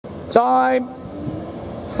Time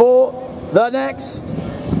for the next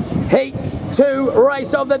Heat 2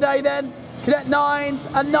 race of the day then. Cadet 9s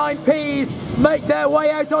and 9Ps make their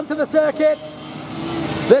way out onto the circuit.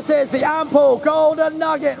 This is the Ample Golden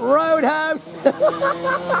Nugget Roadhouse.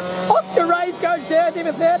 Oscar Ray's going dirty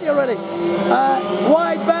for 30 already.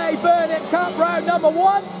 Wide Bay Burnett Cup round number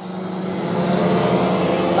 1.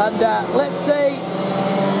 And let's see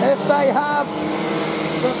if they have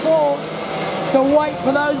the thought to wait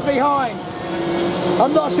for those behind.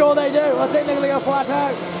 I'm not sure they do. I think they're going to go flat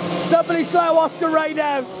out. Somebody slow Oscar Ray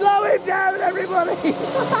down. Slow him down, everybody.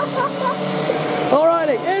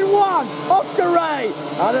 Alrighty, in 1, Oscar Ray.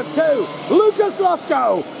 Out of 2, Lucas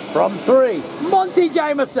Losco. From 3, Monty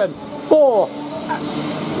Jameson. 4,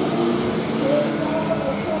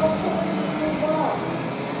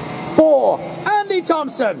 Andy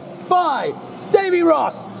Thompson. 5, Davey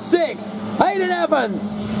Ross. 6, Hayden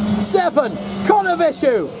Evans. 7, Connor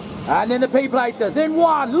Vishu. And in the P-platers, in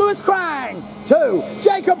 1, Lewis Krang. 2,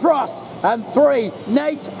 Jacob Ross. And 3,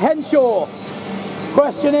 Nate Henshaw.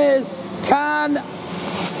 Question is, can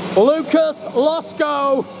Lucas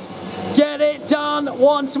Losco get it done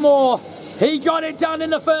once more? He got it done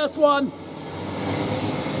in the first one.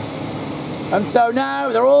 And so now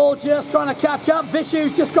they're all just trying to catch up.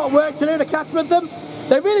 Vishu's just got work to do to catch with them.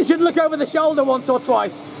 They really should look over the shoulder once or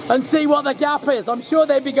twice and see what the gap is. I'm sure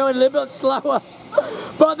they'd be going a little bit slower.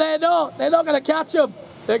 But they're not. They're not going to catch them.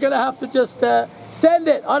 They're going to have to just send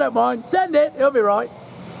it. I don't mind. Send it. It'll be right.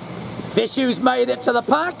 Vishu's made it to the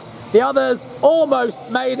pack. The others almost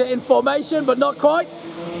made it in formation, but not quite.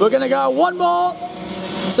 We're going to go one more.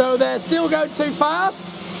 So they're still going too fast.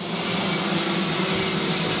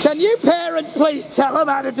 Can you parents please tell them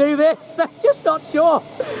how to do this? They're just not sure.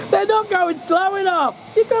 They're not going slow enough.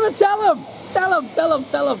 You've got to tell them. Tell them, tell them,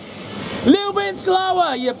 tell them. A little bit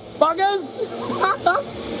slower, you buggers.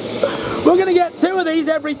 We're going to get 2 of these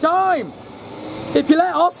every time. If you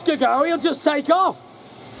let Oscar go, he'll just take off.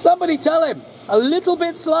 Somebody tell him, a little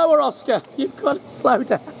bit slower, Oscar. You've got to slow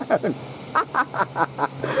down.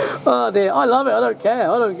 Oh dear, I love it. I don't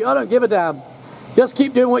care. I don't give a damn. Just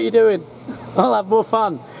keep doing what you're doing. I'll have more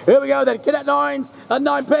fun. Here we go then, Cadet 9s and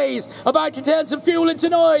 9Ps about to turn some fuel into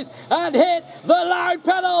noise and hit the loud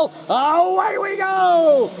pedal. Away we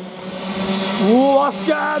go! Ooh,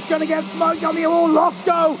 Oscar's going to get smoked on the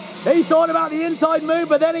Losco. He thought about the inside move,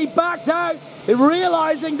 but then he backed out,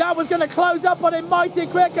 realising that was going to close up on him mighty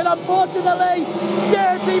quick, and unfortunately,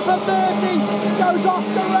 dirty for 30 goes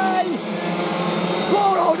Oscar Ray.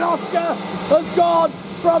 Poor old Oscar has gone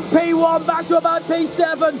from P1 back to about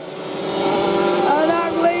P7. And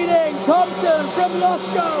out leading, Thompson from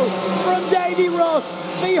Losco, from Davey Ross.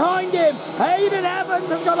 Behind him, Hayden Evans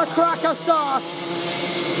has got a cracker start.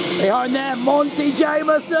 Behind them, Monty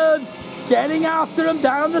Jameson getting after him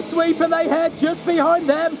down the sweep, and they head just behind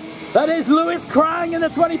them. That is Lewis Krang in the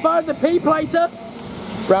 25, the P-plater.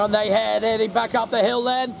 Round they head, heading back up the hill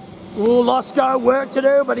then. Ooh, Losco, work to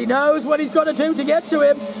do, but he knows what he's got to do to get to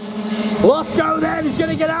him. Losco then is going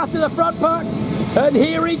to get after the front pack. And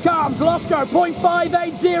here he comes, Losco,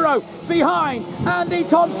 0.580 behind Andy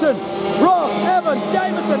Thompson, Ross, Evans,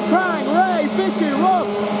 Jameson, Krang, Ray, Vishu, Ross,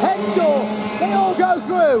 Henshaw, they all go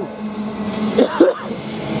through.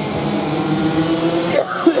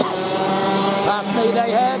 Past me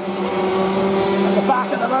they head. At the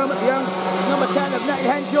back at the moment, the young number 10 of Nate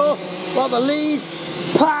Henshaw, while the lead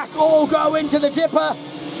pack all go into the dipper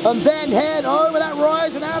and then head over that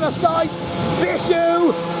rise and out of sight.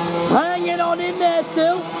 Vishu hanging on in there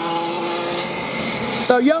still.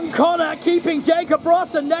 So young Connor keeping Jacob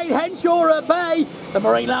Ross and Nate Henshaw at bay. The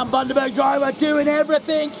Marineland Bundaberg driver doing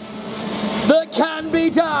everything that can be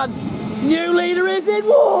done. New leader is in.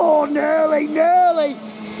 Whoa, nearly.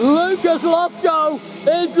 Lucas Losco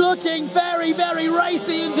is looking very, very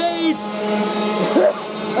racy indeed.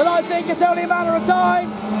 And I think it's only a matter of time.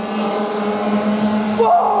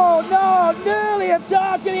 Whoa, no, nearly a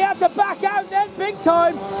charge, and he had to back out then big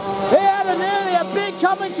time. He had nearly a big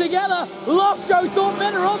coming together. Losco thought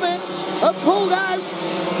better of it and pulled out.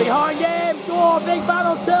 Behind him, oh, big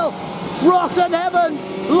battle still. Ross and Evans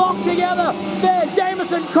locked together. There,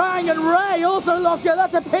 Jameson, Krang and Ray also locked together.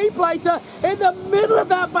 That's a P-plater in the middle of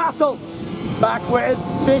that battle. Back with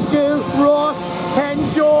Vishu, Ross,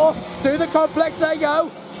 Henshaw. Through the complex they go.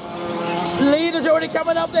 Leader's already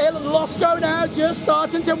coming up the hill, and Losco now just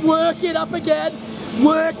starting to work it up again.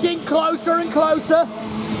 Working closer and closer.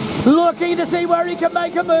 Looking to see where he can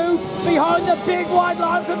make a move. Behind the big wide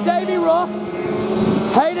line from Davey Ross.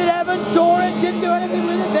 Hayden Evans saw it, didn't do anything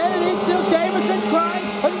with it. Then it is still Jameson, Krang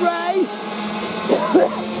and Ray.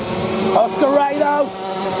 Oscar Ray though,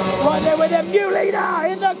 Right there with him, new leader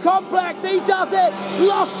in the complex, he does it.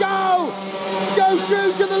 Losco goes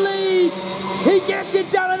through to the lead. He gets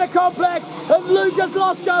it down in the complex, and Lucas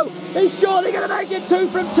Losco is surely going to make it 2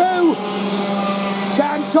 from 2.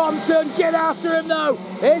 Can Thompson get after him though?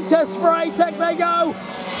 Into spray tech they go.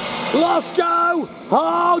 Losco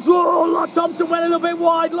holds. Oh, Thompson went a little bit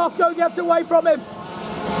wide. Losco gets away from him.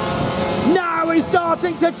 Now he's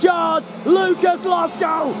starting to charge. Lucas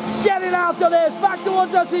Losco getting after this. Back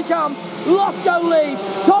towards us he comes. Losco lead.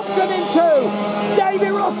 Thompson in 2.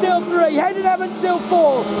 David Ross still 3. Hayden Evans still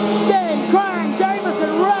 4. Then Krang,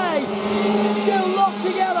 Jameson, Ray still locked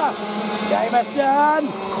together. Jameson.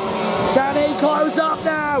 Can he close up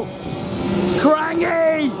now?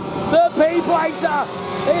 Crangy, the P-plater,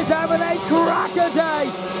 is having a cracker day.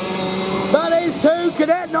 But his 2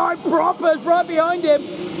 Cadet 9 proppers right behind him.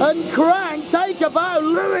 And Krang take a bow.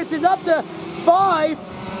 Lewis is up to 5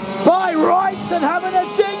 by rights and having a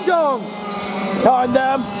ding-dong. Behind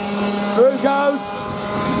them, through goes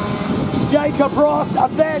Jacob Ross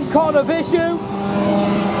and then Connor Vishu.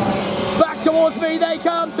 Back towards me they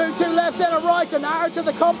come. 2 left, then a right, and out to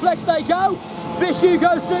the complex they go. Vishu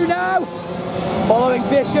goes through now. Following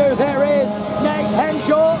Vishu, there is Nate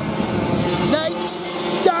Henshaw. Nate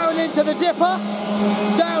down into the dipper.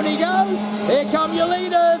 Down he goes. Here come your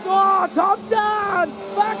leaders. Oh, Thompson!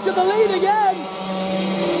 Back to the lead again.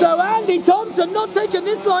 So Andy Thompson not taking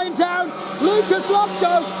this line down. Lucas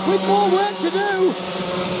Losco with more work to do.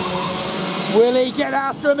 Will he get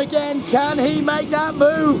after him again? Can he make that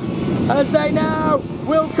move? As they now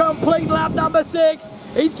will complete lap number 6.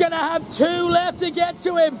 He's going to have 2 left to get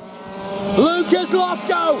to him. Lucas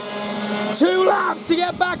Losco, 2 laps to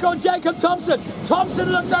get back on Jacob Thompson.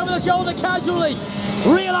 Thompson looks over the shoulder casually,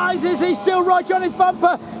 realises he's still right on his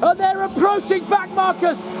bumper, and they're approaching back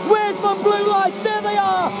markers. Where's my blue light? There they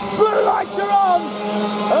are. Blue lights are on.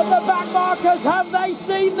 And the back markers, have they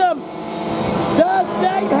seen them? Does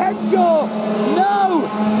Nate Henshaw? No.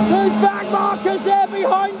 There's back markers there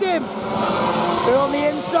behind him. They're on the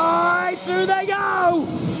inside. Through they go.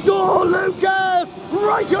 Oh, Lucas!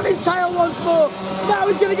 Right on his tail once more. Now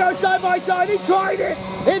he's going to go side by side. He tried it.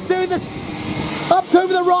 In through the... Up through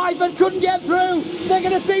the rise, but couldn't get through. They're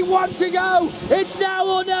going to see 1 to go. It's now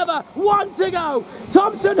or never. 1 to go.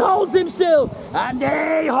 Thompson holds him still. And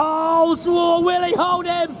he holds. Oh, will he hold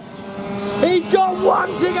him? He's got 1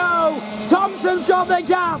 to go. Thompson's got the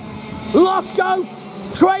gap. Losco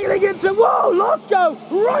trailing him to... Whoa, Losco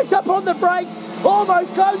right up on the brakes.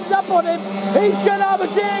 Almost closes up on him. He's going to have a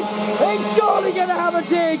dig. He's surely going to have a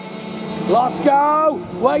dig.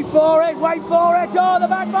 Losco, wait for it, wait for it. Oh, the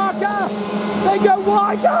back marker. They go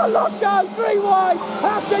wide. Oh, Losco, 3 wide.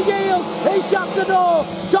 Has to yield. He shuts the door.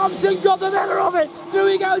 Thompson got the better of it. Through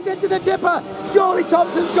he goes into the dipper. Surely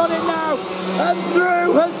Thompson's got it now. And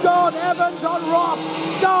through has gone Evans on Ross.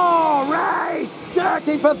 Oh, Ray.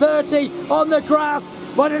 30 for 30 on the grass.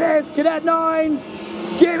 But it is Cadet 9s.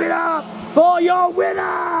 Give it up for your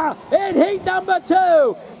winner in heat number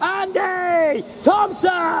 2, Andy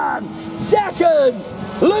Thompson.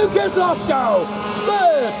 2nd, Lucas Losco.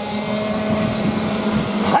 3rd,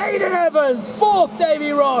 Hayden Evans. 4th,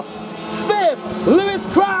 Davy Ross. 5th, Lewis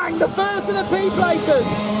Krang, the first of the P-platers.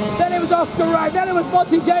 Then it was Oscar Ray. Then it was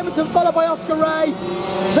Monty Jameson, followed by Oscar Ray.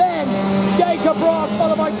 Then Jacob Ross,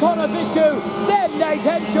 followed by Connor Vishu. Then Nate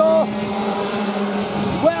Henshaw.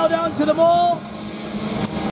 Well done to them all.